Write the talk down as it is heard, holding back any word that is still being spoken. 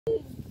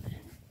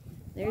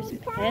There's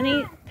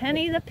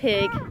Penny the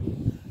pig.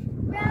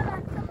 Grandma,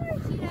 come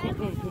on here. I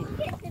want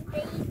to get the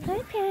baby. Hi,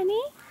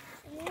 Penny.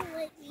 And then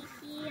let me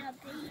see a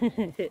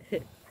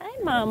baby. Hi,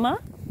 Mama.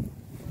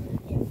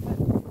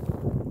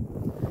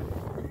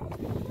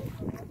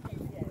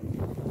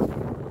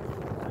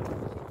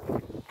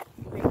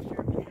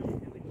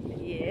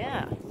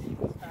 Yeah.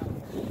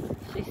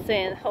 She's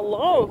saying,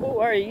 hello, who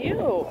are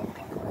you?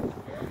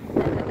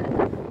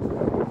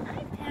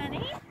 Hi,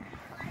 Penny.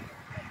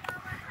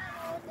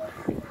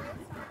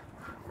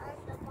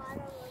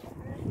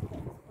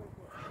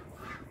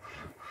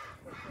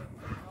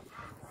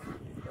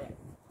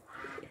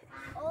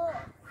 Oh,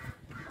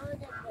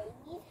 the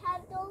babies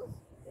have those?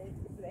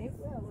 They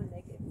will when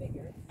they get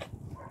bigger.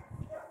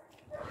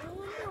 I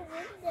wonder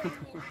when they're going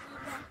to see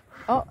that.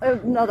 Oh,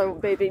 another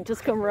baby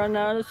just come running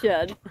out of the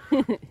shed.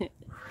 Can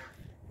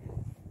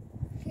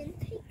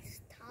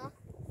pigs talk?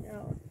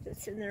 No,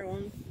 just in their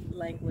own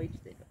language.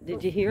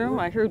 Did you hear them?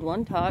 I heard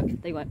one talk.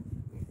 They went.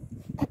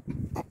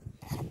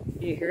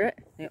 Did you hear it?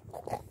 Yeah.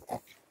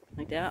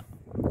 Like that.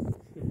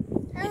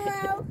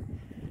 Hello.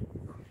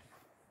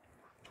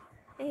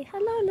 Hey,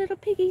 hello, little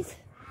piggies.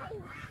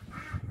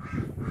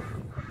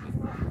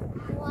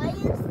 Why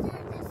is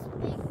there this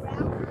big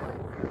round one?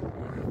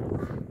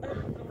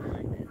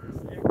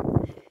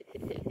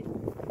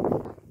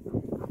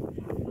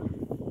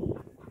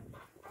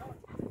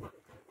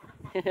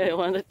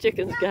 One of the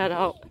chickens got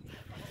out.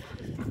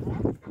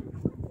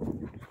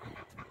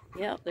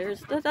 Yep,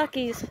 there's the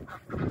duckies.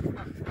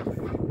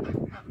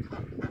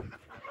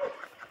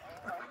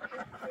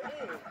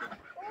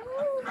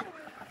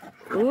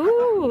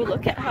 Ooh,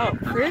 look at how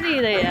pretty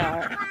they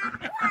are.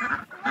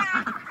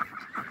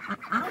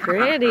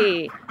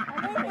 Pretty.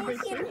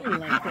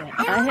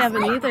 I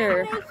haven't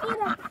either.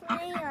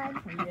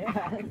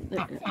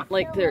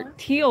 Like they're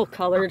teal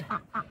colored.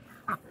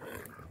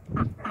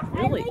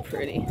 Really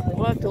pretty.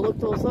 We'll have to look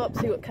those up,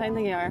 see what kind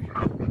they are.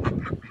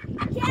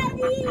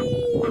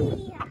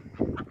 Daddy!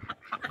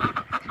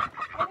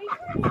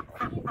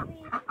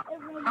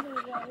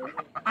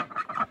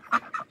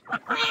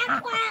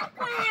 Quack, quack,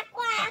 quack,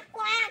 quack,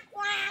 quack,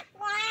 quack,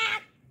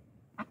 quack.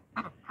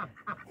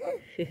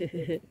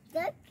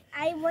 Duck,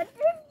 I wonder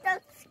if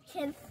ducks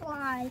can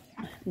fly.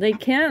 They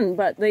can,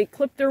 but they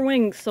clip their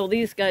wings so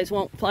these guys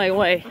won't fly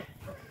away.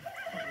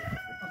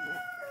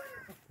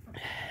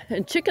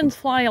 And chickens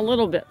fly a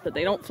little bit, but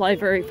they don't fly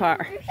very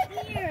far.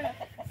 Here.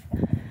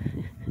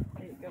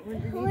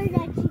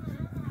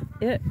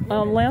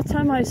 Last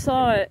time I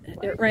saw it,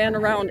 it ran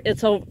around.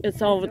 It's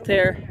over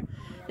there.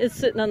 It's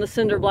sitting on the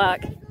cinder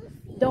block.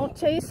 Don't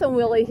chase him,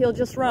 Willie. He'll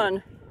just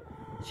run.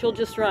 She'll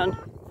just run.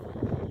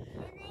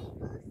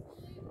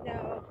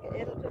 No,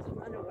 it'll just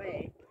run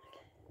away.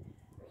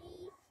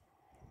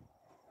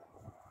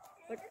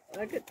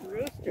 Look at the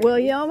rooster.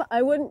 William,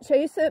 I wouldn't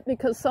chase it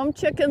because some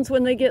chickens,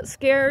 when they get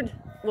scared,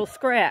 will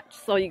scratch.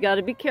 So you got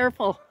to be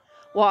careful.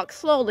 Walk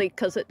slowly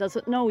because it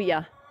doesn't know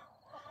ya.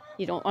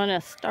 You don't want to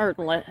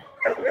startle it.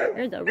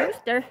 There's a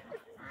rooster.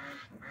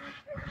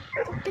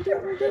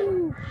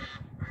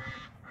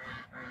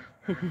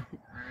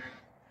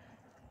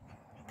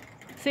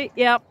 See,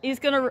 yeah, it's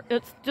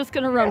just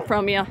gonna run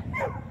from you.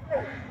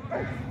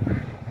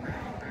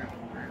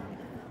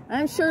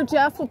 I'm sure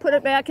Jeff will put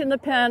it back in the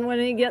pen when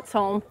he gets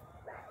home.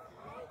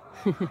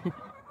 There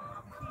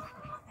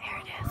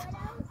it is.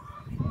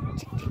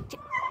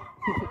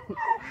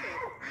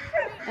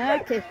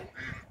 Okay.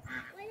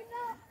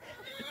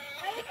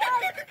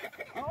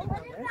 What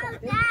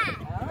about that?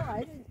 Oh, I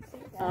didn't see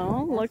that.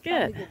 Oh, look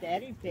at The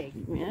daddy pig.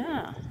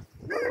 yeah.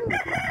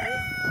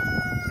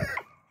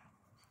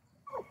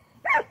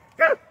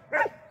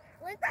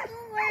 Let's go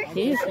where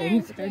He's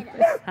chickens did.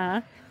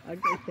 Huh?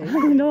 Ugly I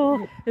thing.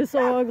 know. It's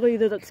so ugly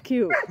that it's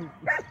cute.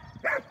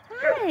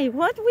 Hi,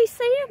 what did we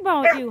say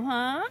about you,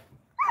 huh?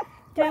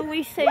 Did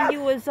we say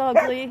you was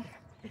ugly?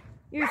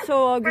 You're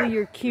so ugly,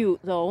 you're cute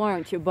though,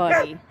 aren't you,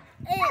 buddy?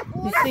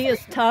 You see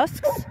his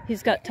tusks?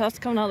 He's got tusks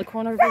coming out of the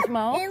corner of his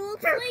mouth. It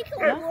looks like a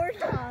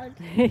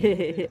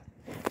warthog.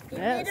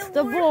 That's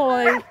the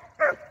boy.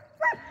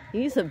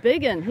 He's a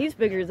big one. He's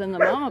bigger than the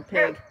mama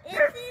pig. Is it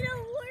a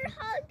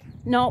warthog?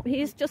 No,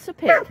 he's just a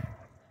pig.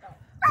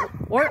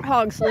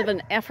 Warthogs live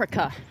in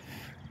Africa.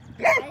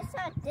 I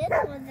thought this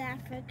was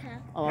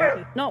Africa.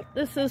 Oh, no,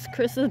 this is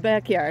Chris's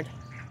backyard.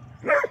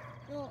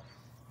 No.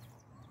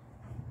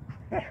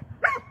 Why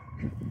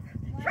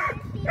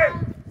does he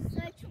have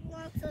such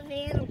lots of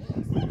animals?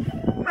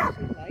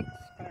 She likes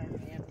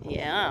farm animals.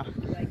 Yeah.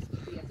 She likes to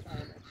be a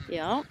farmer.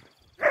 Yeah.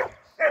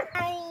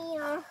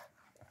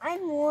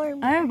 I'm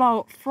warm. I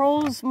about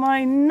froze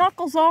my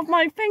knuckles off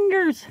my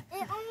fingers.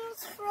 It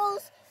almost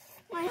froze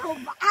my whole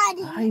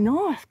body. I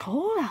know, it's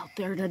cold out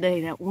there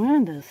today. That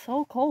wind is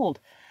so cold.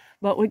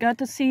 But we got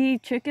to see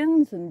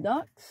chickens and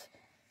ducks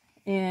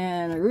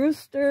and a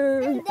rooster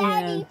And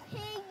Daddy and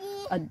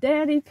Piggy. a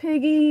daddy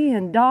piggy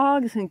and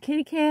dogs and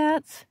kitty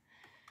cats.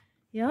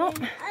 Yep.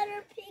 And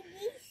other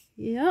piggies.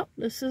 Yep,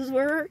 this is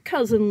where our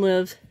cousin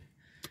lives.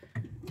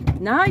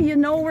 Now you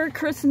know where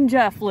Chris and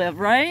Jeff live,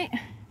 right?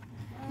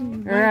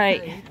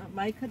 Right.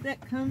 Micah that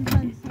comes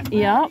on Sunday?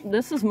 Yeah,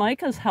 this is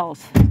Micah's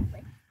house.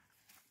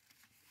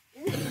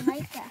 This is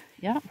Micah.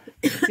 Yeah.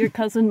 Your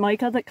cousin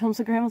Micah that comes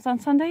to Grandma's on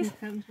Sundays? He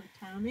comes with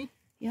Tommy?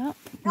 Yeah.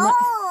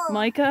 Oh!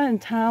 Micah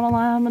and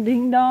Tamalama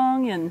Ding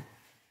Dong and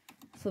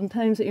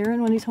sometimes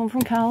Aaron when he's home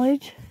from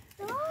college.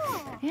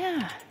 Oh!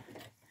 Yeah.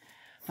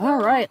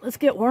 All right, let's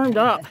get warmed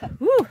up.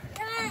 Woo.